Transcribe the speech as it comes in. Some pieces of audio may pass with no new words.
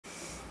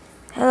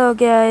Hello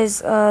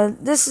guys,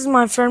 this is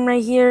my friend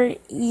right here.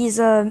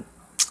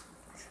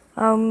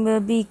 I'm gonna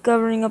be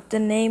covering up the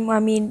name. I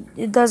mean,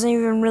 it doesn't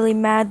even really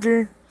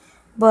matter.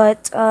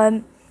 But,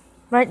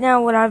 right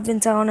now what I've been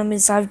telling him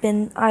is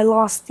I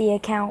lost the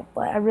account,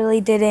 but I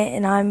really didn't,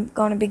 and I'm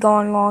gonna be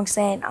going along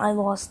saying I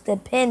lost the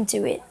pin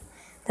to it.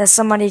 That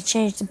somebody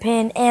changed the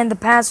pin and the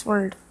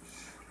password.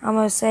 I'm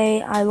gonna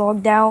say I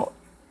logged out,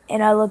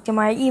 and I looked in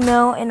my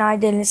email, and I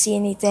didn't see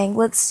anything.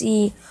 Let's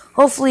see.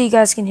 Hopefully you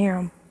guys can hear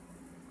him.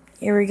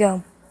 Here we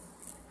go.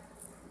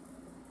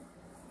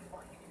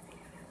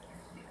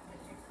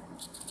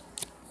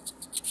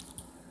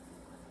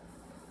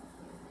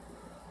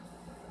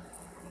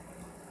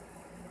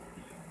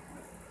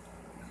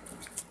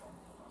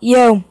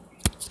 Yo.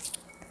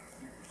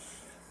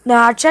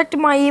 Now I checked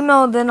my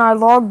email, then I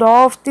logged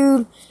off,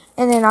 dude,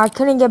 and then I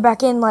couldn't get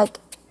back in. Like,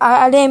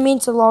 I didn't mean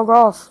to log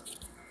off.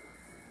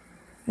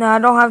 No, I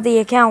don't have the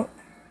account.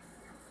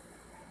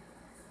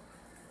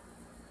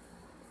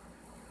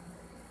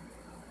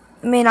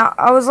 I mean,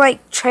 I was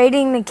like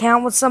trading the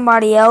account with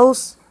somebody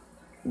else.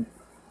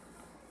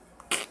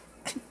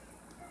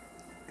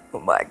 Oh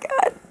my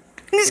god.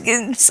 He's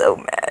getting so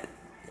mad.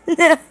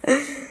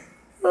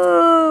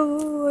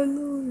 Oh my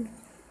lord.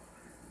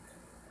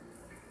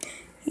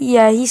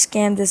 Yeah, he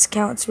scammed this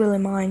account. It's really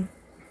mine.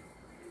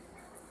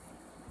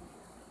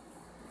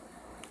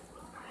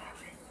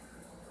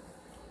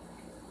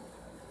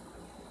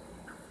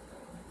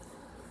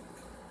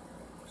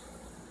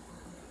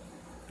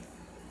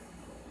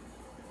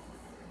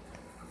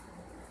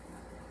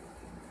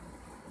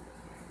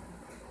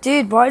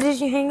 Dude, why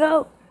did you hang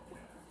up?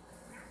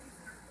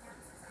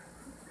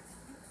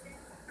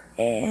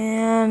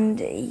 And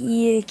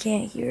he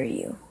can't hear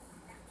you.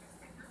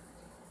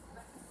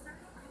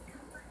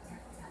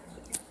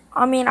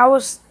 I mean, I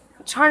was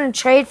trying to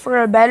trade for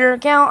a better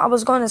account. I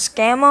was going to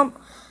scam him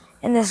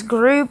in this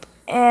group,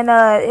 and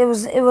it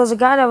was a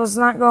guy that was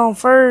not going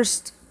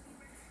first.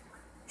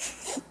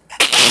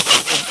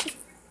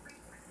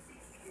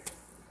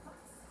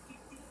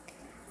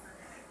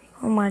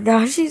 Oh my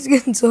gosh, he's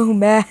getting so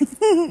mad.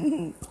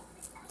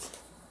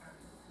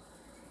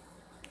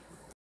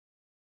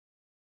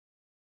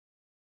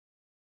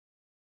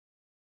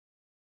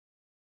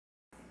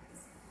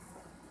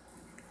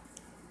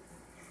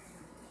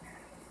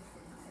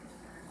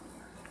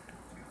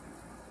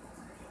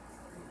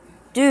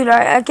 Dude,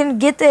 I can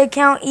get the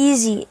account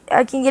easy.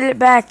 I can get it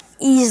back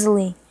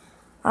easily.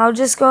 I'll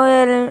just go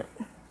ahead and...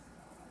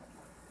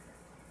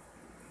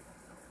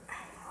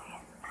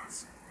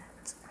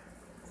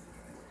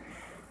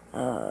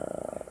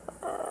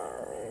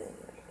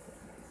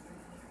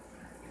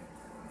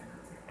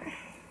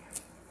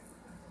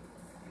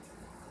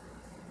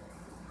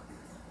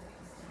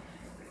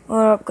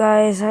 What up,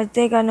 guys? I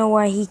think I know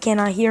why he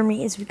cannot hear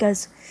me. It's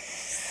because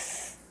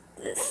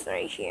this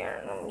right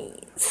here. Let me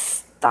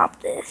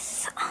stop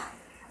this.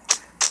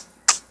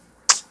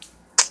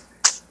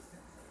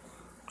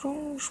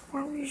 Well,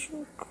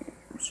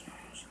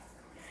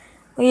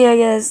 yeah,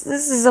 guys,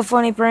 this is a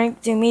funny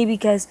prank to me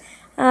because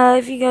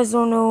if you guys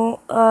don't know,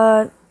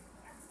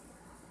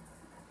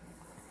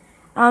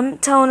 I'm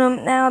telling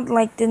him now,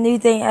 like the new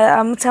thing.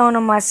 I'm telling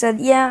him, I said,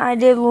 yeah, I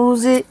did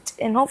lose it,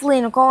 and hopefully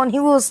in a call, and he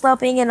will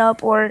stop hanging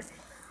up, or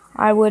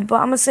I would. But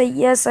I'm gonna say,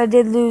 yes, I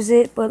did lose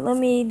it, but let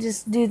me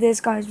just do this,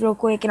 guys, real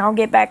quick, and I'll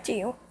get back to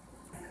you.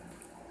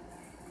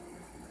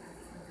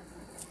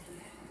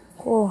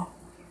 Cool.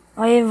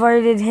 I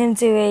invited him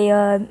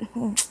to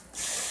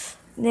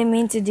didn't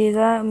mean to do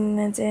that. I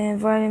meant to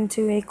invite him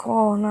to a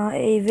call, not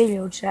a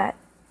video chat.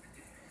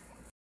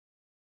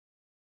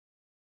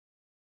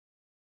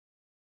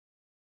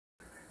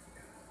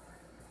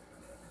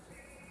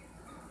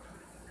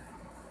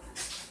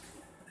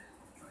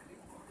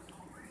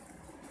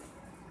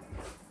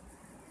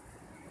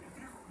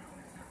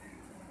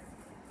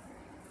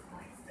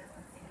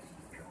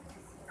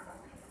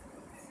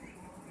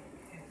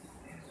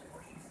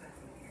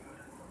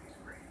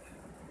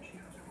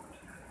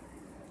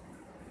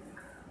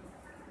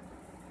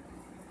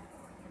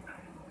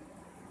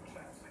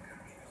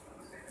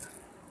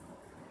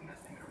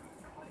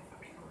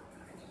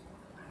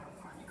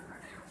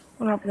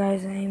 What up,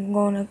 guys? I'm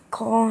gonna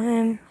call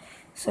him,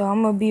 so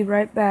I'm gonna be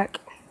right back.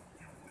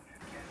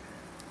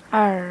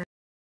 Alright.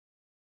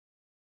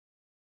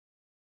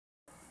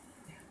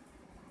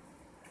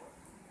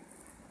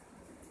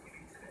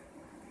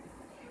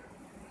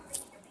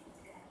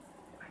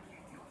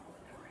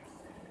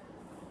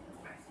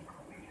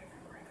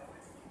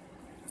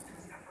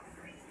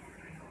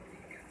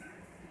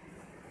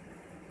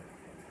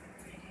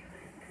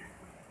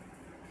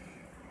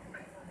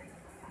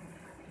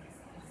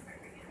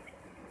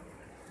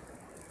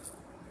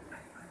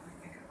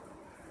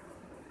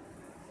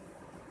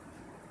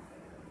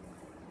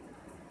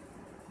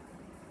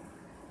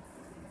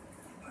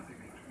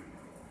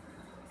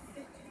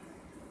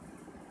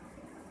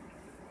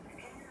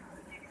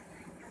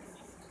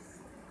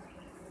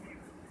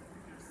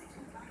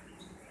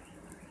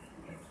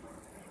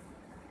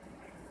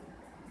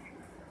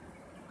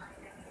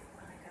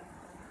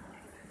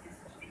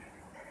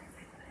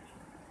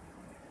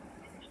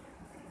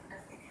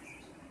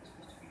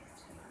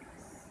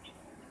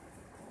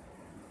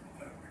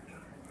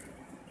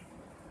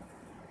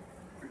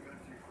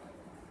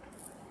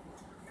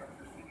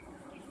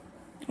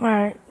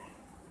 Alright.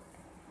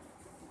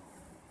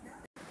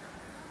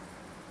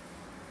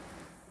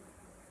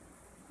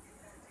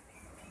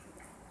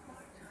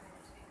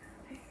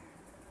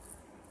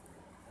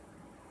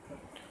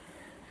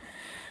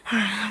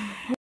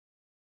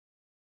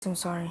 I'm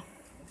sorry.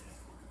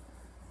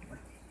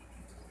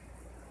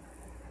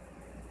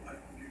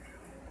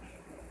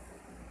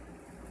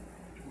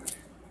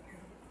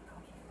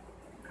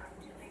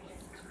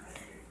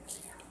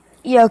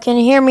 Yo, can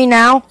you hear me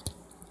now?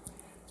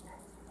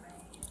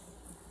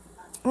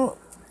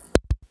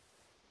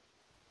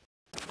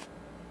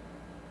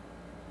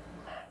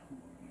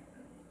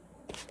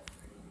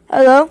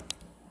 Hello?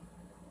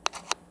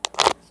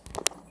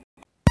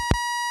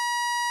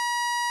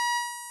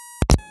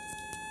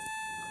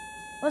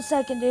 1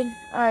 second, dude.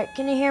 Alright,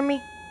 can you hear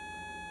me?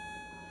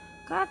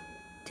 God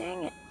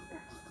dang it.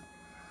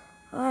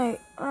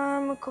 Alright,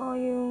 I'm gonna call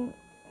you.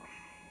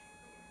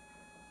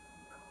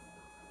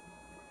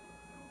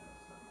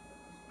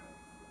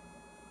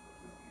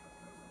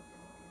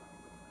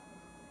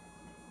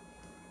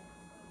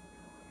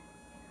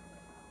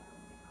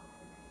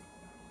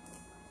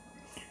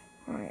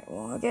 Alright,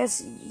 well, I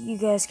guess you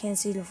guys can't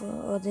see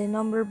the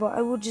number, but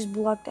I will just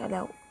block that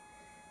out.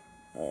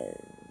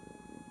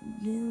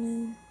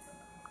 Dylan.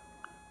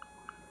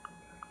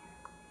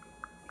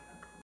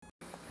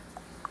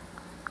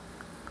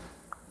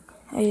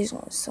 I just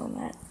want so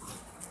mad.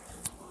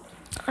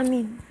 I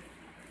mean,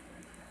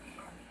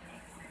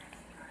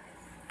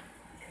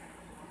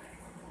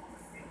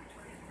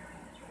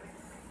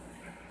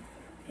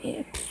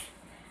 yeah.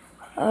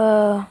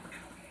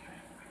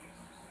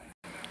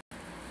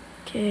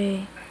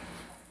 Okay.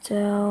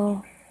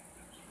 Tell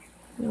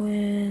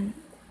when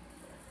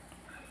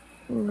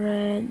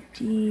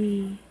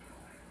ready.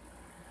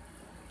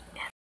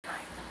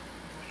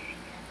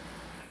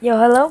 Yo,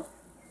 hello?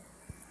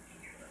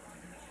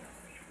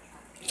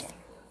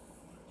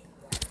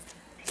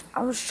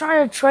 I was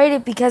trying to trade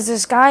it because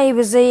this guy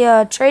was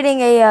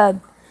trading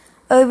a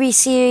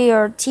OBC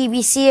or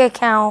TBC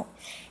account,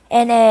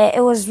 and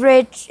it was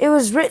rich. It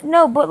was rich.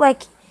 No, but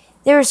like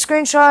there were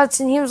screenshots,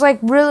 and he was like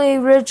really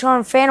rich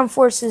on Phantom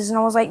Forces, and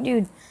I was like,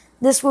 dude,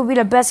 this would be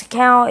the best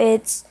account.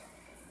 It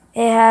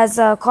has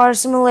a car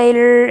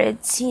simulator.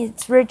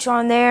 It's rich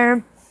on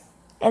there,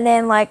 and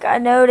then like I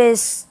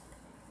noticed.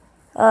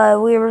 I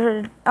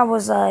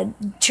was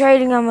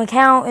trading him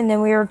account, and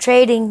then we were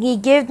trading. He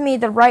gave me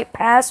the right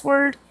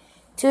password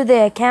to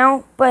the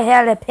account, but it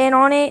had a pin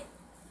on it,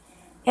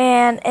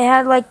 and it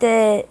had like,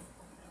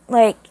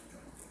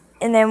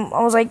 and then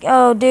I was like,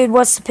 "Oh, dude,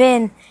 what's the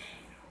pin?"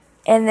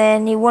 And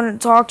then he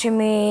wouldn't talk to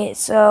me,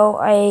 so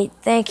I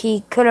think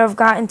he could have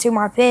gotten to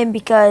my pin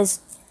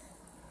because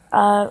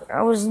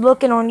I was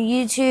looking on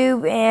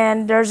YouTube,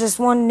 and there's this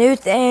one new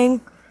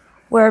thing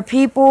where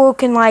people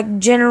can like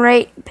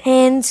generate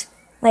pins,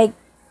 like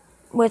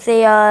with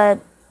a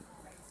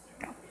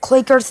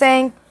clicker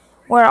thing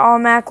where it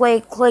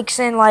automatically clicks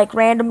in like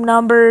random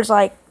numbers,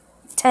 like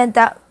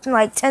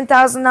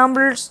 10,000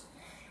 numbers,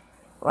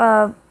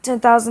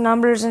 10,000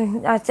 numbers,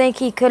 and I think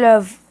he could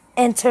have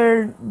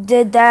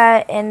did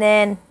that, and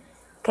then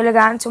could have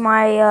gotten to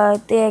my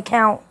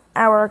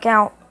our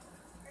account.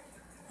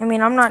 I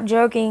mean, I'm not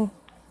joking.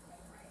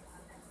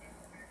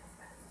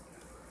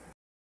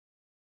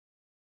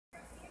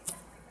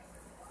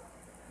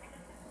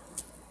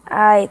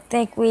 I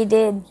think we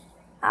did.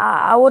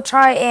 I will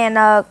try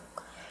and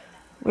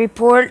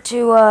report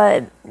to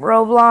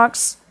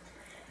Roblox,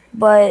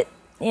 but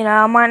you know,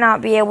 I might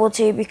not be able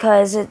to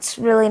because it's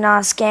really not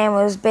a scam.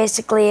 It was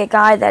basically a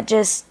guy that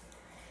just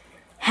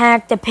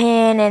hacked the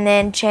pin and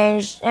then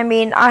changed. I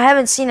mean, I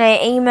haven't seen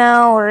an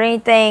email or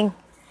anything.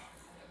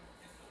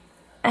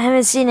 I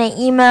haven't seen an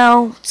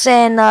email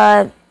saying,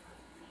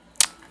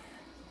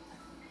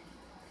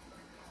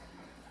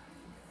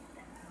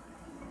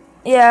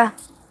 yeah,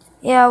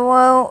 yeah,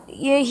 well,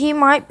 he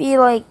might be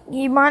like,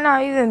 he might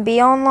not even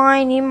be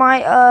online. He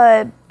might,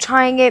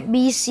 try and get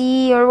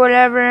BC or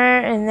whatever,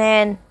 and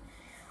then,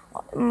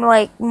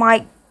 like,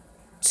 might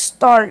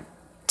start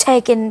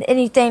taking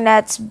anything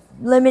that's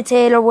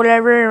limited or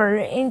whatever, or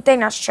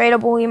anything that's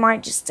tradable. He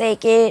might just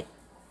take it.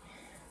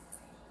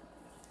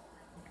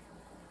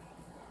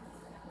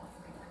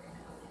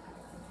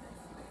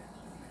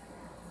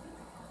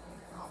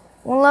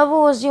 What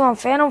level was you on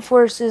Phantom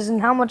Forces,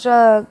 and how much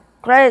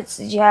credits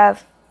did you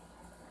have?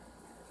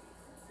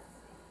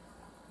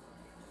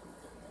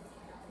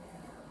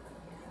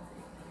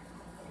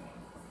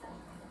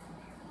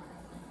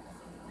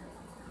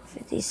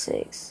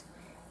 56.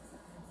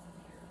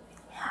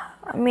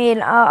 I mean,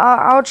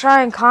 I'll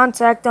try and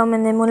contact them,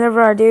 and then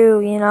whenever I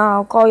do, you know,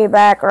 I'll call you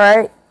back,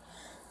 right?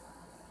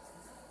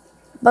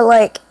 But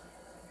like,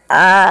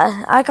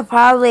 I could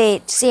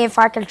probably see if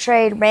I can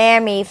trade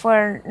Rami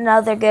for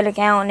another good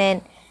account,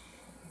 and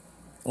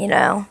you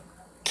know,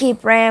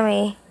 keep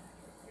Rami.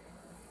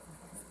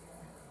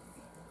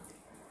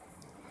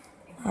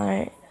 All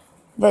right.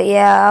 But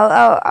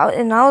yeah,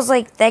 and I was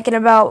like thinking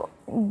about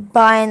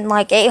buying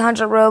like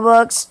 800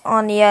 Robux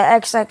on the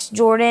XX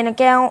Jordan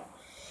account,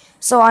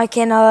 so I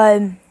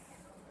can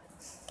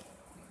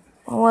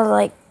was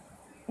like,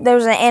 there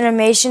was an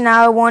animation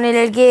I wanted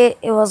to get.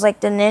 It was like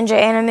the ninja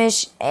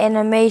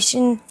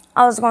animation.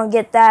 I was gonna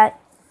get that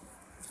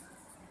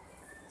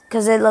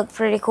because it looked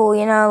pretty cool,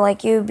 you know,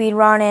 like you'd be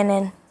running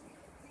and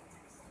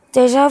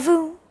deja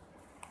vu.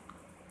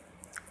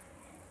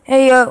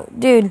 Hey yo,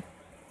 dude,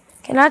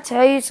 can I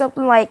tell you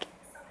something? Like,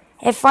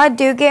 if I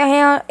do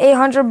get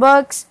 800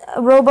 bucks,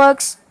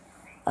 Robux,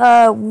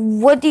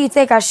 what do you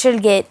think I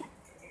should get?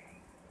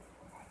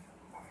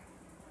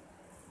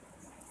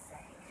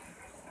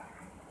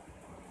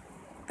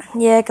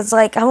 Yeah, cause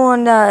like I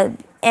want the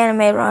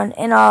anime run,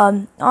 and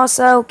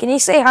also, can you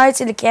say hi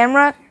to the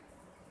camera?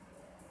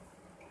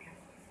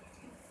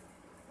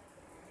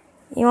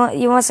 You want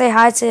to say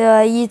hi to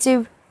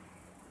YouTube?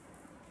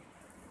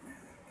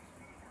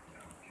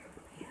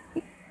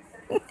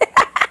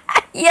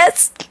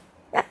 Yes.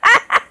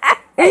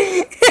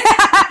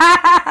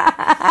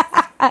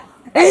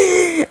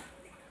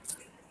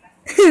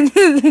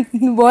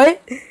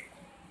 What?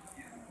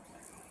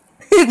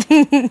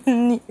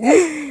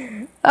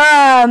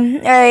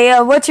 Hey,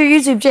 what's your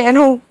YouTube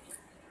channel?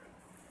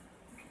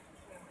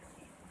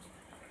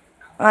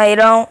 You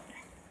don't.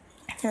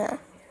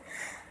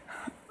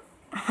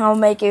 I'll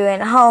make you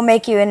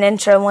an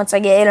intro once I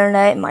get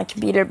internet and my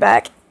computer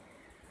back.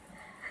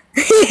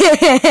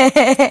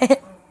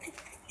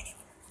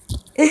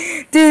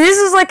 Dude, this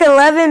is like an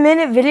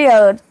 11-minute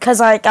video because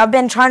like I've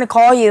been trying to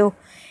call you,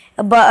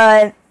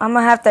 but I'm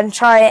gonna have to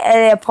try and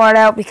edit a part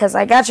out because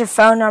I got your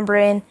phone number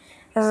in.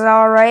 Is it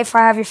alright if I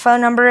have your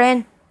phone number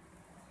in?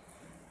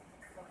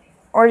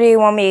 Or do you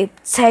want me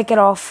to take it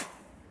off?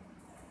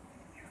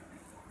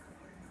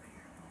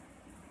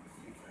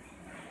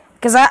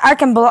 Because I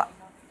can block.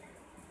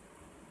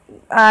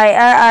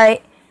 I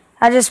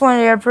just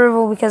wanted your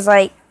approval because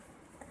like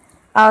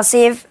I'll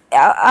see if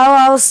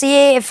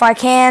I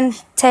can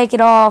take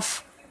it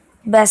off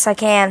best I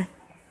can.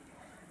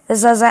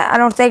 This doesn't. I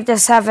don't think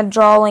this have a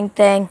drawing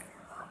thing.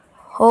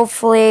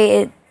 Hopefully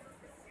it.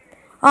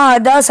 Oh,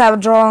 it does have a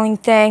drawing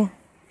thing.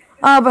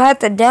 Oh, but I have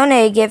to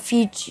donate to get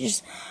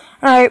features.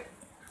 All right.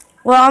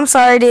 Well, I'm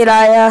sorry, dude.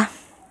 I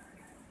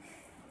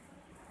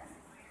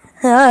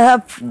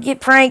get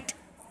pranked.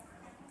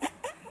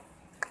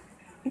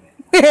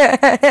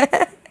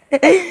 I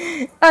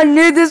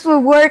knew this would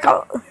work.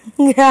 Oh,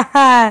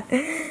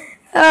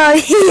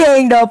 he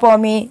hanged up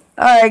on me.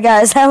 Alright,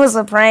 guys, that was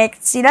a prank.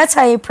 See, that's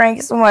how you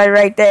prank somebody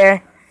right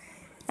there.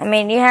 I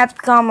mean, you have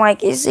to come,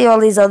 like, you see all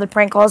these other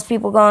prank calls,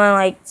 people going,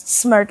 like,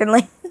 smirking,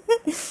 like,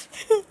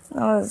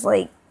 I was,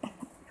 like,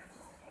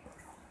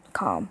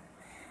 calm.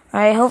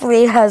 Alright,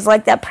 hopefully you guys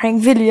liked that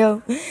prank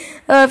video.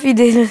 If you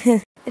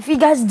did, if you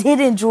guys did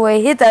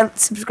enjoy, hit that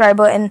subscribe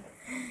button.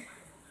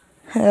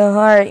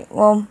 Alright,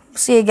 well,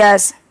 see you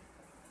guys.